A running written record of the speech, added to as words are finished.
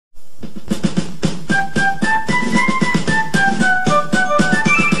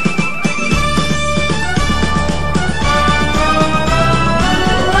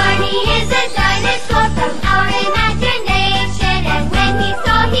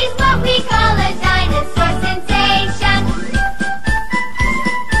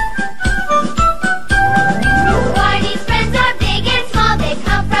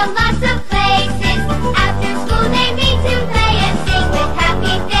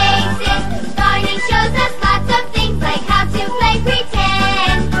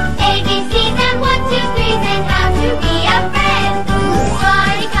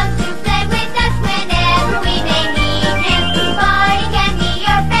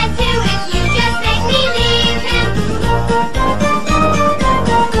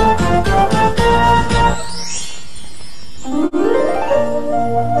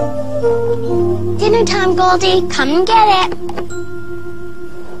Goldie. Come and get it.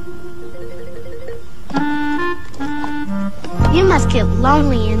 You must get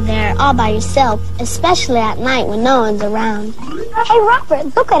lonely in there all by yourself, especially at night when no one's around. Hey,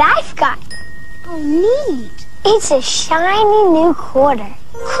 Robert, look what I've got. Oh, neat. It's a shiny new quarter.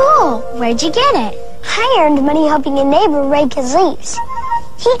 Cool. Where'd you get it? I earned money helping a neighbor rake his leaves.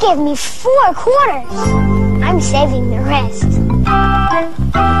 He gave me 4 quarters. I'm saving the rest.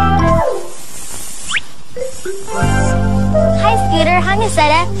 Hi, Scooter. Hi, Miss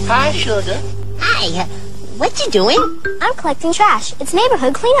Etta. Hi, Sugar. Hi, what you doing? I'm collecting trash. It's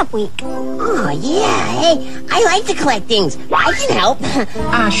neighborhood cleanup week. Oh, yeah, hey, I like to collect things. I can help.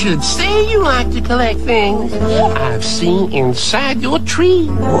 I should say you like to collect things. I've seen inside your tree.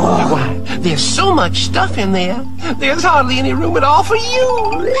 Why, there's so much stuff in there. There's hardly any room at all for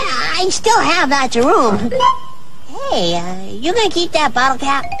you. I still have lots of room. Hey, you gonna keep that bottle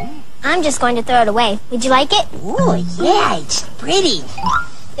cap? I'm just going to throw it away. Would you like it? Oh, yeah, it's pretty.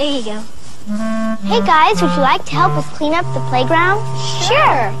 There you go. Hey, guys, would you like to help us clean up the playground?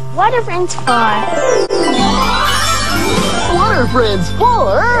 Sure. What are friends for? What are friends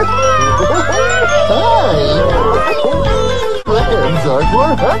for? Hi. Friends are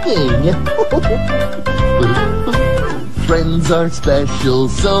for hugging. Friends are special,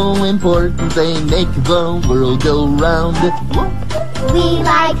 so important, they make the world go round. We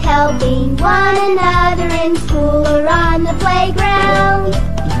like helping one another in school or on the playground.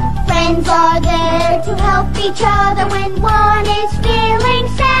 Friends are there to help each other when one is feeling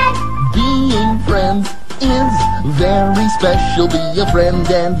sad. Being friends is very special. Be a friend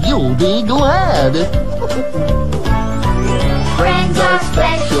and you'll be glad. Friends are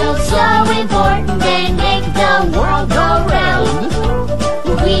special, so important, they make the world go round.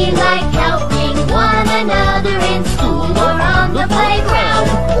 We like helping one another in school or on the playground.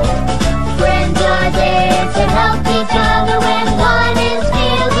 Friends are there to help each other when one is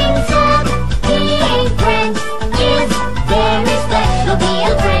feeling sad. Being friends is very special. Be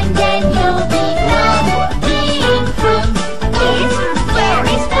a friend and you'll be glad. Being friends is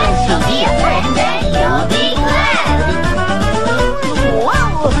very special. Be a friend and you'll be glad.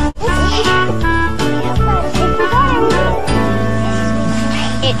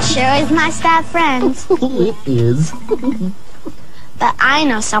 It sure is nice to have friends. It is. But I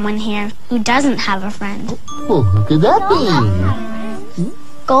know someone here who doesn't have a friend. Well, who could that be?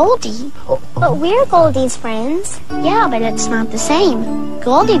 Goldie. But we're Goldie's friends. Yeah, but it's not the same.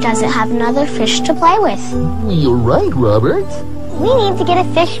 Goldie doesn't have another fish to play with. You're right, Robert. We need to get a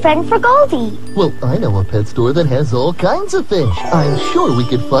fish friend for Goldie. Well, I know a pet store that has all kinds of fish. I'm sure we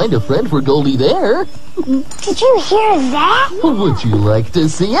could find a friend for Goldie there. Did you hear that? Would you like to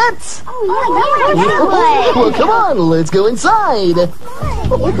see it? Oh, yeah, Well, come on, let's go inside.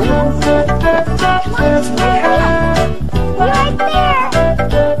 Right there.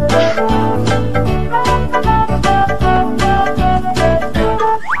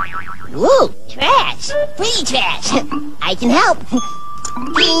 Ooh, trash. Pretty trash. I can help.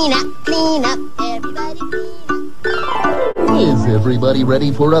 Clean up, everybody clean up. Is everybody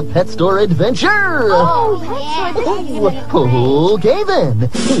ready for a pet store adventure? Oh, yeah. Okay then,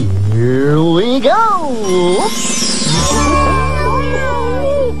 here we go.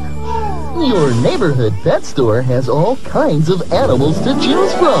 Your neighborhood pet store has all kinds of animals to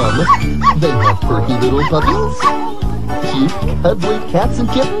choose from. They have perky little puppies, cute cuddly cats and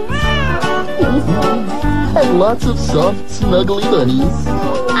kittens, and lots of soft snuggly bunnies.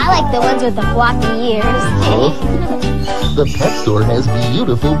 I like the ones with the floppy ears. The pet store has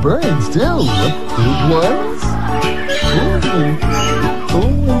beautiful birds, too. Big ones.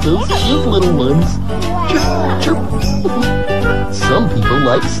 Oh, those cute little ones. Chirp, chirp. Some people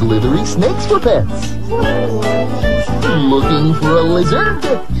like slithery snakes for pets. Looking for a lizard?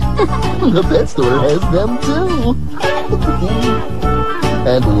 The pet store has them, too.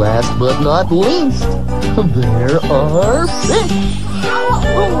 And last but not least, there are fish.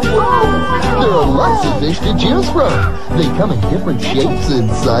 There are lots of fish to choose from. They come in different shapes and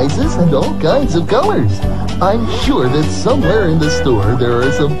sizes and all kinds of colors. I'm sure that somewhere in the store there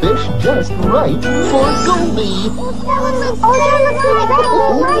are some fish just right for Goldie.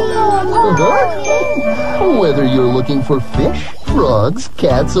 Whether you're looking for fish, frogs,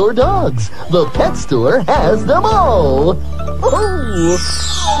 cats, or dogs, the pet store has them all.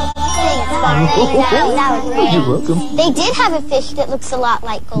 You're welcome. They did have a fish that looks a lot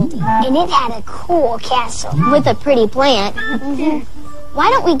like Goldie. And it had a cool castle. With a pretty plant. Why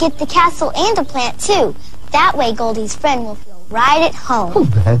don't we get the castle and a plant, too? That way Goldie's friend will feel right at home.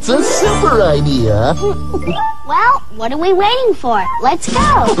 That's a super idea. Well, what are we waiting for? Let's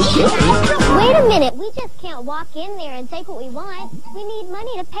go. Wait a minute. We just can't walk in there and take what we want. We need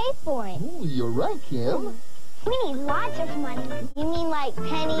money to pay for it. Oh, you're right, Kim. We need lots of money. You mean like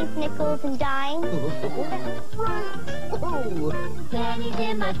pennies, nickels, and dimes? Pennies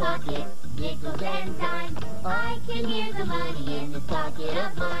in my pocket, nickels and dimes. I can hear the money in the pocket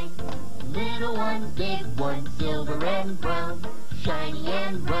of mine. Little ones, big ones, silver and brown, shiny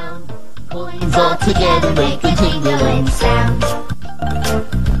and round. Coins all together make a jingling sound.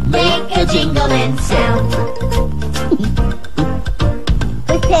 Make a jingling sound.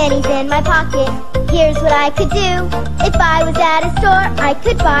 With pennies in my pocket, here's what I could do. If I was at a store, I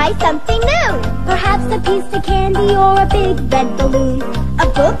could buy something new. Perhaps a piece of candy or a big red balloon, a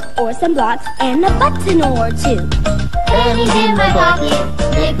book or some blocks and a button or two. Pennies in my pocket,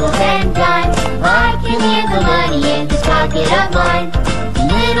 nickels and dimes. I can hear the money in this pocket of mine.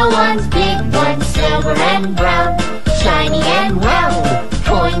 Little ones, big ones, silver and brown, shiny and round.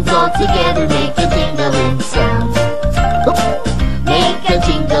 Coins all together make a jingling sound. Make a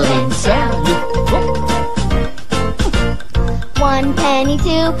jingling sound. 1 penny,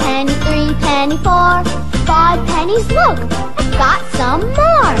 2 penny, 3 penny, 4, 5 pennies, look, I've got some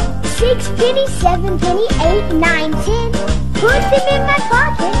more. 6 pennies, 7 penny, 8, 9, 10. Put them in my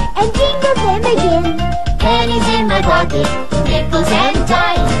pocket and jingle them again. Pennies in my pocket, nickels and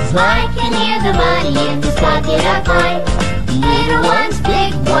dimes. I can hear the money in this pocket of mine. Little ones,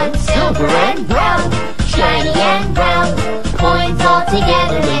 big ones, silver and brown, shiny and round. Coins all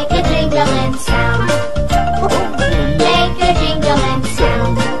together make a jingling sound. Make a jingling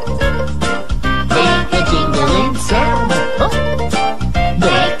sound. Make a jingling sound.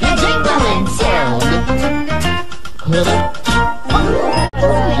 Make a jingling sound.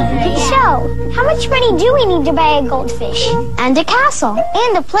 So, how much money do we need to buy a goldfish? And a castle?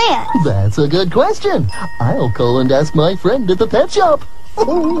 And a plant? That's a good question. I'll call and ask my friend at the pet shop.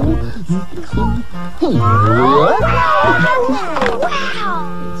 Here we are. Wow!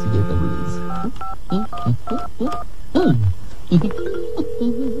 Let's see what number it is.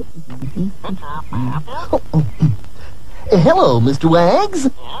 Hello, Mr. Wags.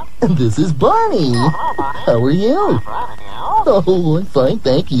 This is Barney. How are you? Oh, I'm fine,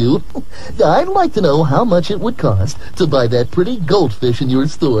 thank you. I'd like to know how much it would cost to buy that pretty goldfish in your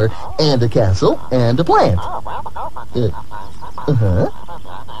store, and a castle, and a plant. Yes.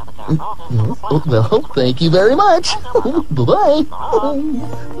 Oh, well, thank you very much. Bye-bye.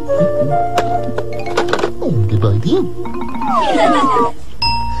 And goodbye to you.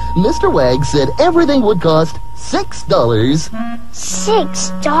 Mr. Wag said everything would cost $6.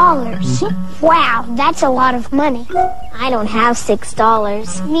 $6? Wow, that's a lot of money. I don't have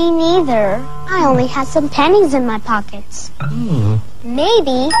 $6. Me neither. I only have some pennies in my pockets.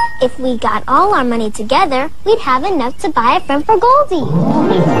 Maybe if we got all our money together, we'd have enough to buy a friend for Goldie. Oh,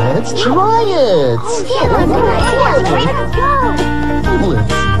 let's try it. Yeah, let's go. Let's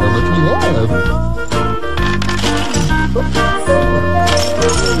see how much we have.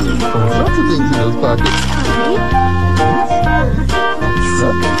 Lots of things in those pockets.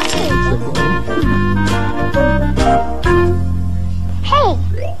 Hey,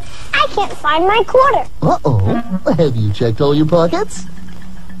 I can't find my quarter. Uh-oh. Have you checked all your pockets?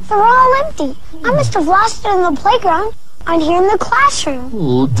 They're all empty. I must have lost it in the playground. I'm here in the classroom.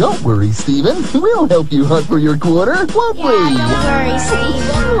 Oh, don't worry, Stephen. We'll help you hunt for your quarter, won't we? Don't worry, Steve.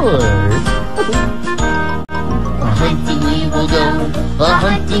 Sure. A-hunting we will go,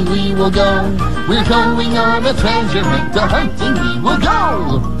 a-hunting we will go. We're going on a treasure hunt, a-hunting we will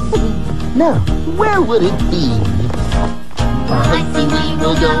go. Now, where would it be? A-hunting we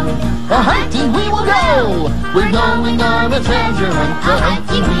will go, a-hunting we will go. We're going on a treasure hunt,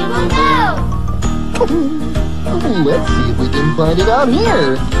 a-hunting we will go. Let's see if we can find it out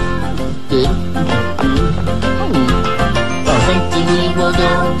here. A-hunting we will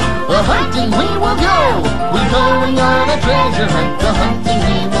go, a-hunting we will go. We're going on a treasure hunt, a-hunting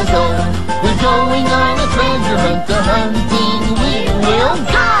we will go. We're going on a treasure hunt, a-hunting we will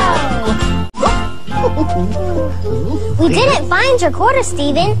go. We didn't find your quarter,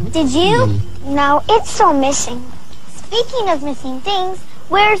 Stephen. Did you? No, it's still missing. Speaking of missing things,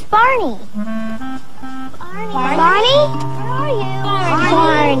 where's Barney? Barney? Where are you?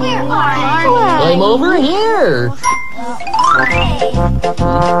 Barney. I'm over here. Hey,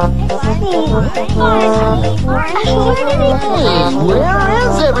 where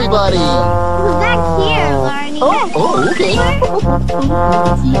is everybody? Back here, Barney. Oh, okay.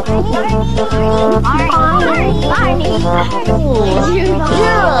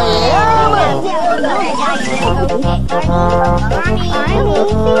 Here I am.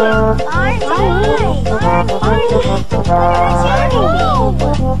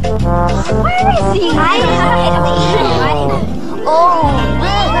 Where is he?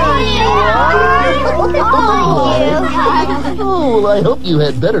 Oh, well, I hope you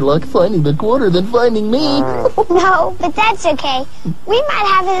had better luck finding the quarter than finding me. No, but that's okay. We might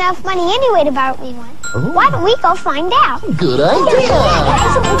have enough money anyway to buy what we want. Oh. Why don't we go find out? Good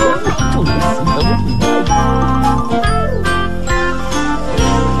idea.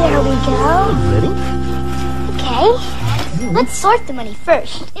 There we go. Ready? Okay. Let's sort the money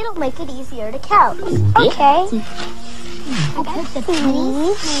first. It'll make it easier to count. Okay. I got the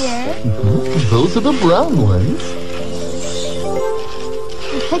pennies here. Those are the brown ones.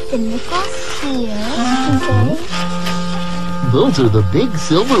 Put the nickels here. Okay. Those are the big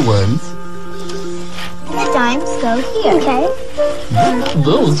silver ones. And the dimes go here. Okay.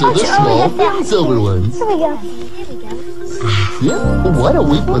 Those are the small silver ones. Here we go. Yeah, why don't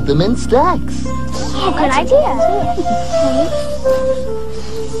we put them in stacks? Yeah, good idea.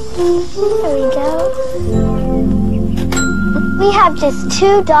 There we go. We have just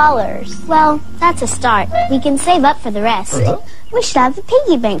 $2. Well, that's a start. We can save up for the rest. We should have a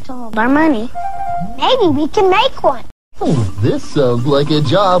piggy bank to hold our money. Maybe we can make one. Oh, this sounds like a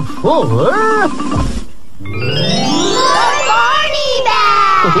job for... Barney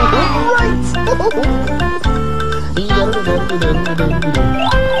bag!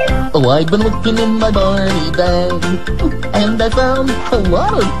 Oh, I've been looking in my Barney bag, and I found a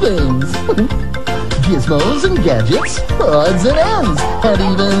lot of things. Gizmos and gadgets, odds and ends, and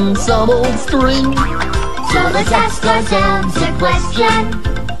even some old string. So let's ask ourselves a question.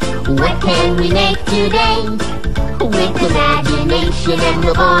 What can we make today? With imagination and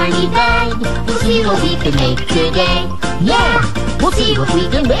the Barney bag, we'll see what we can make today. Yeah, we'll see what we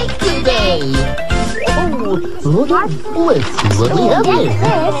can make today. Oh, let's see what we have here.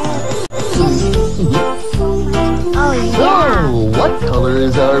 Oh, yeah. So, what color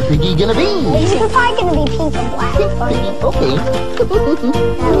is our piggy gonna be? It's probably going to be pink and black. Okay.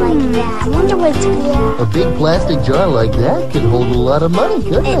 I like that. I wonder what's here. A big plastic jar like that could hold a lot of money,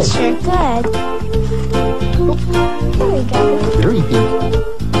 couldn't It it? sure could. There we go. Very pink.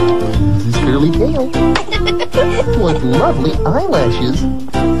 This is curly tail. What lovely eyelashes.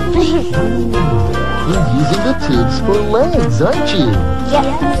 You're using the tubes for legs, aren't you? Yep.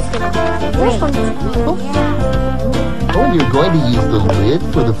 This one's Oh, you're going to use the lid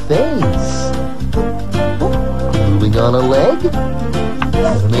for the face. Gluing on a leg.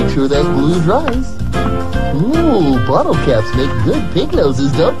 Gotta make sure that glue dries. Ooh, bottle caps make good pig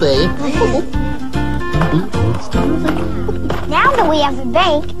noses, don't they? Looks terrific. Now that we have a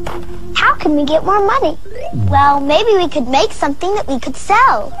bank, how can we get more money? Well, maybe we could make something that we could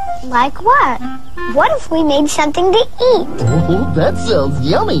sell. Like what? What if we made something to eat? Oh, that sounds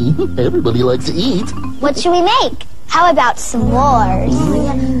yummy. Everybody likes to eat. What should we make? How about s'mores?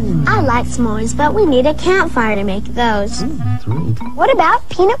 I like s'mores, but we need a campfire to make those. That's right. What about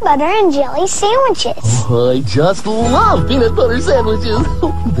peanut butter and jelly sandwiches? I just love peanut butter sandwiches.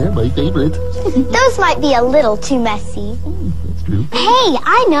 They're my favorite. Those might be a little too messy. That's true. Hey,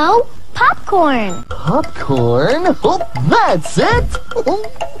 I know! Popcorn! Popcorn? Oh, that's it!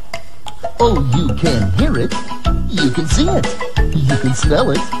 Oh, you can hear it. You can see it. You can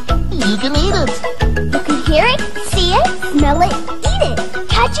smell it. You can eat it. You can hear it, see it, smell it, eat it,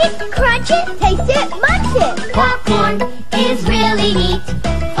 touch it, crunch it, taste it, munch it. Popcorn is really neat,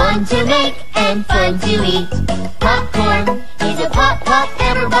 fun to make and fun to eat. Popcorn is a pop, pop,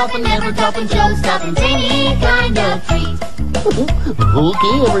 ever poppin', never toppin', show-stoppin', zany kind of treat.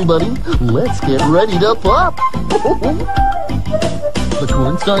 Okay, everybody, let's get ready to pop. The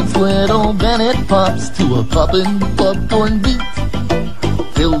corn starts little, then it pops to a poppin' popcorn beat.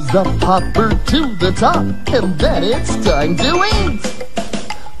 Fills the popper to the top, and then it's time to eat.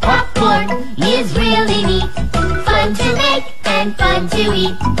 Popcorn is really neat, fun to make and fun to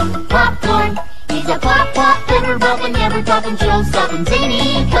eat. Popcorn is a pop, pop, ever poppin', never toppin', show-stoppin',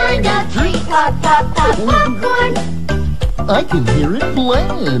 zany kind of treat. Pop, pop, pop, popcorn. I can hear it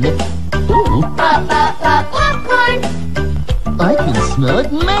playing. Ooh, Pop, pop, pop, popcorn. I can smell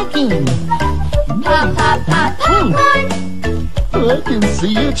it making. Pop, pop, pop, popcorn. I can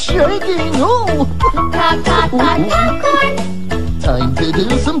see it shaking. Oh, Pop, pop, pop, popcorn. time to do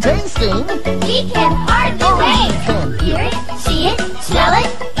some tasting. We can hardly wait. Hear it, see it, smell it,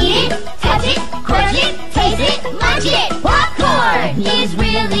 eat it, touch it, crunch it, taste it, munch it. Popcorn is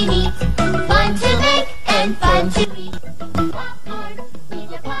really neat, fun to make and fun to eat. Popcorn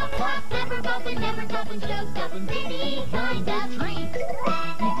is a pop, pop, never poppin', never toppin', show-stoppin', baby kind of treat.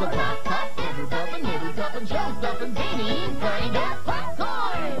 It's a pop, pop, never poppin', never toppin', show-stoppin', baby kind of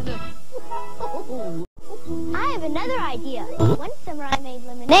popcorn. I have another idea. One summer I made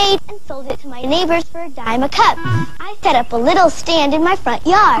lemonade, neighbors for a dime a cup. I set up a little stand in my front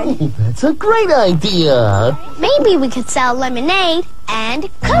yard. Oh, that's a great idea. Maybe we could sell lemonade and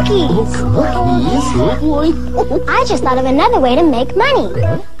cookies. Cookies? Oh, boy. I just thought of another way to make money.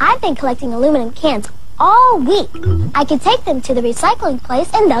 I've been collecting aluminum cans all week. I could take them to the recycling place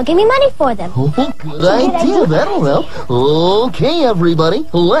and they'll give me money for them. Oh, good idea. That'll help. Okay, everybody,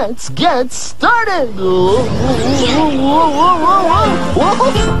 let's get started. The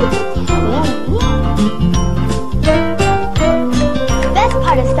best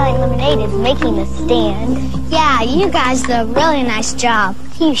part of selling lemonade is making the stand. Yeah, you guys did a really nice job.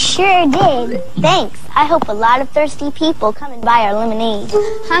 You sure did. Thanks. I hope a lot of thirsty people come and buy our lemonade.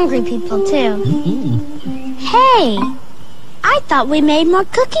 Hungry people, too. Hey, I thought we made more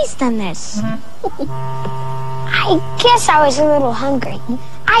cookies than this. I guess I was a little hungry.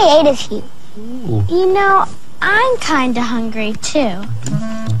 I ate a few. You know, I'm kind of hungry, too.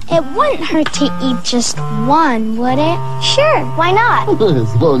 It wouldn't hurt to eat just one, would it? Sure, why not?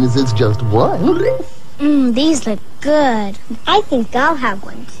 As long as it's just one. These look good. I think I'll have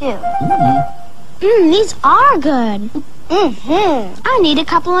one, too. These are good. I need a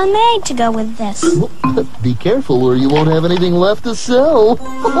couple of lemonade to go with this. Be careful or you won't have anything left to sell.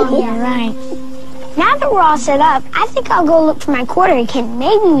 Yeah, right. Now that we're all set up, I think I'll go look for my quarter can.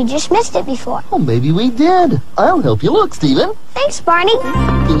 Maybe we just missed it before. Oh, maybe we did. I'll help you look, Stephen. Thanks, Barney.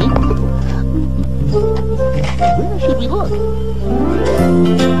 Okay. Where should we look?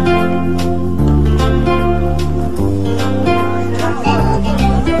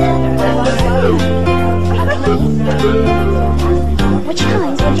 Which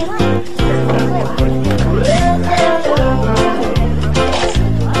kinds would you like?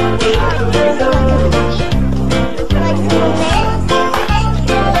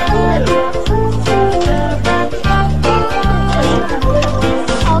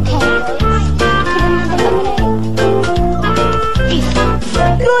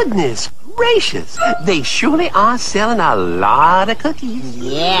 Goodness gracious, they surely are selling a lot of cookies.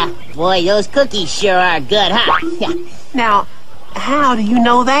 Yeah, boy, those cookies sure are good, huh? Yeah. Now, how do you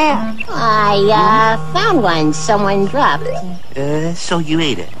know that? I found one someone dropped. So you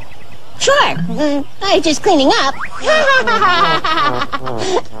ate it? Sure, I was just cleaning up.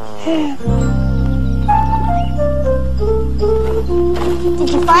 Did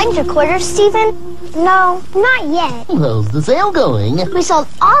you find your quarter, Stephen? No, not yet. How's the sale going? We sold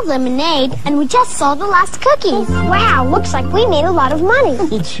all lemonade, and we just sold the last cookies. Wow, looks like we made a lot of money.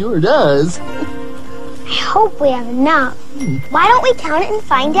 It sure does. I hope we have enough. Why don't we count it and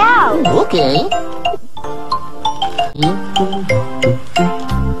find out? Okay.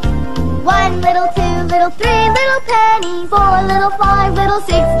 1 little, 2 little, 3 little pennies, 4 little, 5 little,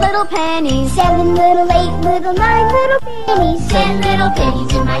 6 little pennies, 7 little, 8 little, 9 little pennies, 10 little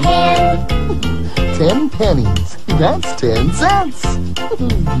pennies in my hand. 10 pennies. That's 10 cents. 1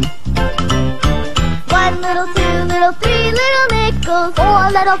 little, 2 little, 3 little nickels, 4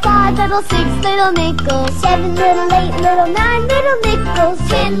 little, 5 little, 6 little nickels, 7 little, 8 little, 9 little nickels,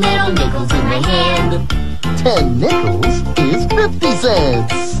 10 little nickels in my hand. 10 nickels is 50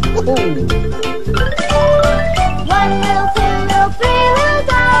 cents. 1 little, 2 little, 3 little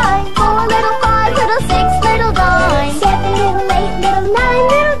dimes, 4 little, 5 little, 6 little dimes, 7 little, 8 little, 9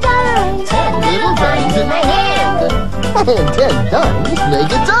 little dimes, 10 little dimes in my hand. And 10 dimes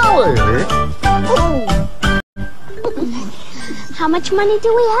make $1. How much money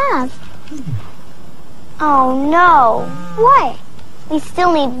do we have? Oh, no. What? We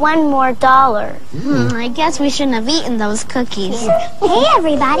still need $1 more. I guess we shouldn't have eaten those cookies. Hey,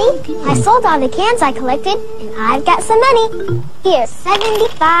 everybody. I sold all the cans I collected, and I've got some money. Here,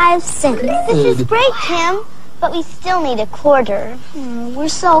 75 cents. This is great, Kim, but we still need a quarter. We're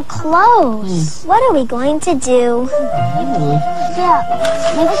so close. What are we going to do? Yeah,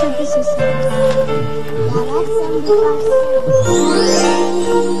 make sure this is... Yeah, that's 75.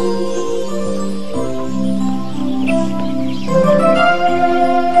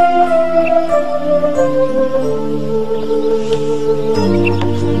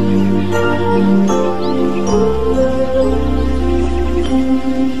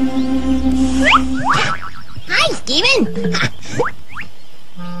 Hi, Stephen.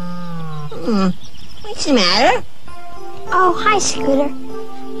 What's the matter? Oh, hi, Scooter.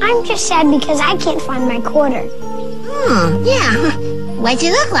 I'm just sad because I can't find my quarter. Yeah. What's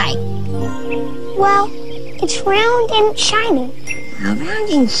it look like? Well, it's round and shiny. Round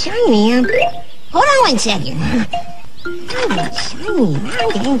and shiny. Hold on one second. Round and shiny,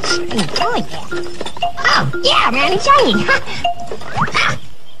 round and shiny. Oh, yeah. Oh, yeah, round and shiny.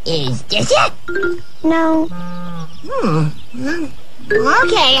 Is this it? No.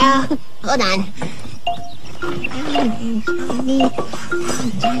 Okay, Hold on.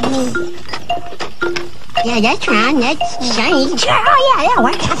 Yeah, that's round. That's shiny. Oh, yeah, that'll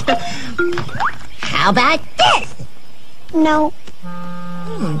work. How about this? No.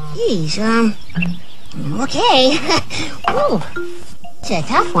 Geez, okay. Ooh, it's a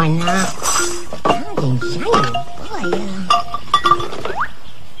tough one. Round and shiny, boy.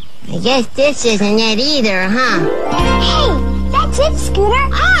 I guess this isn't it either, huh? Hey, that's it, Scooter.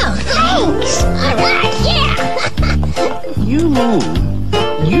 Oh, Thanks. all right, yeah. You mean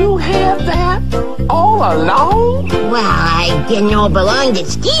you had that all along? Well, I didn't know it belonged to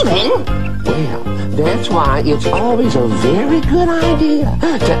Stephen. Well, that's why it's always a very good idea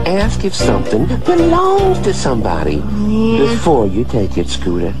to ask if something belongs to somebody before you take it,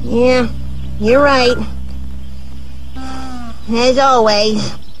 Scooter. Yeah, you're right. As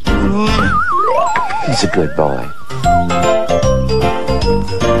always. He's a good boy.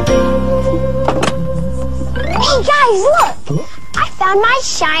 Hey, guys, look. I found my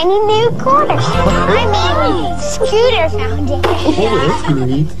shiny new quarter. I mean, Scooter found it. Oh, that's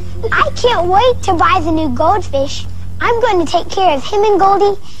great. I can't wait to buy the new goldfish. I'm going to take care of him and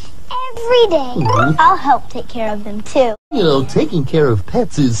Goldie every day. I'll help take care of them, too. You know, taking care of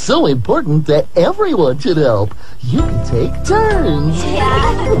pets is so important that everyone should help. You can take turns.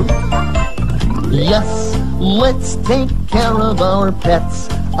 Yes, let's take care of our pets,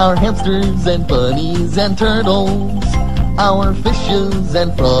 our hamsters and bunnies and turtles, our fishes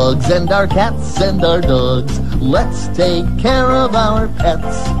and frogs and our cats and our dogs. Let's take care of our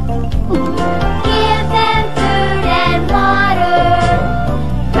pets. Give them food and water.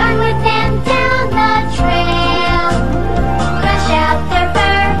 Run with them down the trail. Brush out their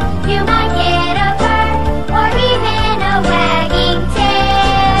fur. You might get a burn or even a wagging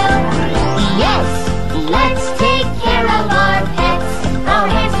tail. Yes, Let's take care of our pets, our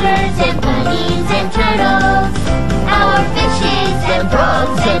hamsters and bunnies and turtles, our fishes and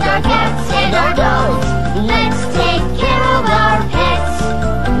frogs and our cats and our dogs. Let's take care of our pets,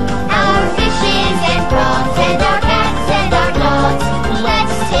 our fishes and frogs and our cats and our dogs.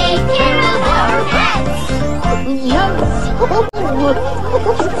 Let's take care of our pets. yes.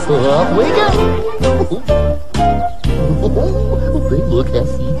 Up we go. They look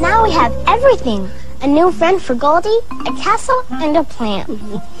happy. Now we have everything. A new friend for Goldie, a castle, and a plant.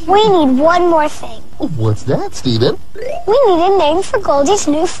 We need one more thing. What's that, Stephen? We need a name for Goldie's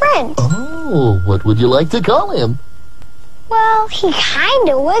new friend. Oh, what would you like to call him? Well, he kind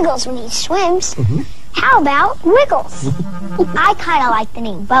of wiggles when he swims. How about Wiggles? I kind of like the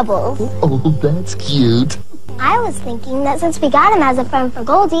name Bubbles. Oh, that's cute. I was thinking that since we got him as a friend for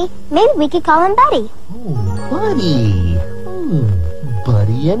Goldie, maybe we could call him Buddy. Oh, Buddy.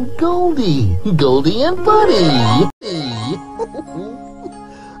 Buddy and Goldie. Goldie and Buddy.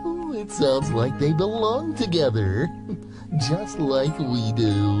 Oh, it sounds like they belong together. Just like we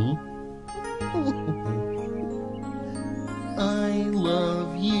do. I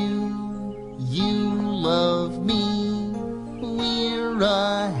love you. You love me. We're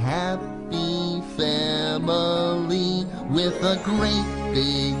a happy family with a great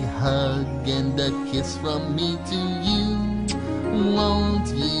big hug and a kiss from me to you. Won't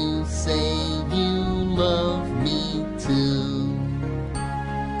you say you love me too?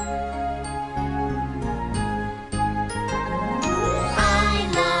 I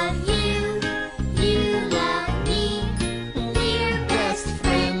love you, you love me. We're best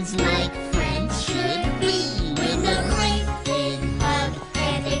friends like friends should be. With a great big hug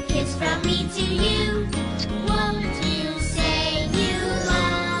and a kiss from me to you. Won't you say you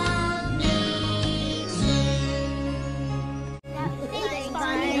love me too?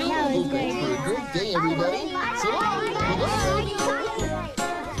 Well, thanks for a great day, everybody. So long. Bye-bye.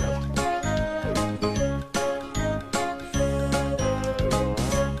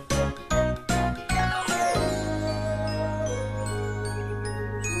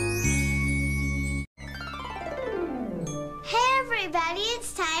 Hey, everybody,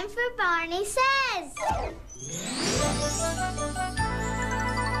 it's time for Barney Says.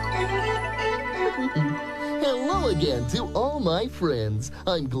 Hello again to all my friends.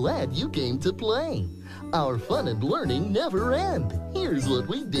 I'm glad you came to play. Our fun and learning never end. Here's what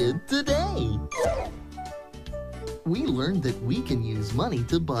we did today. We learned that we can use money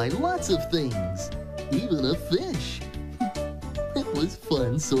to buy lots of things, even a fish. It was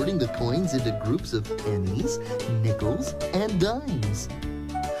fun sorting the coins into groups of pennies, nickels, and dimes.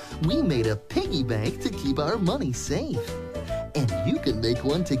 We made a piggy bank to keep our money safe. And you can make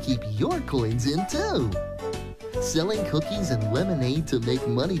one to keep your coins in too. Selling cookies and lemonade to make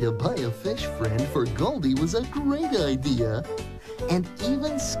money to buy a fish friend for Goldie was a great idea. And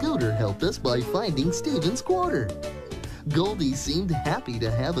even Scooter helped us by finding Steven's quarter. Goldie seemed happy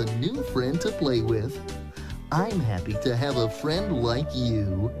to have a new friend to play with. I'm happy to have a friend like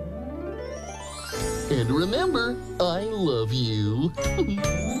you. And remember, I love you.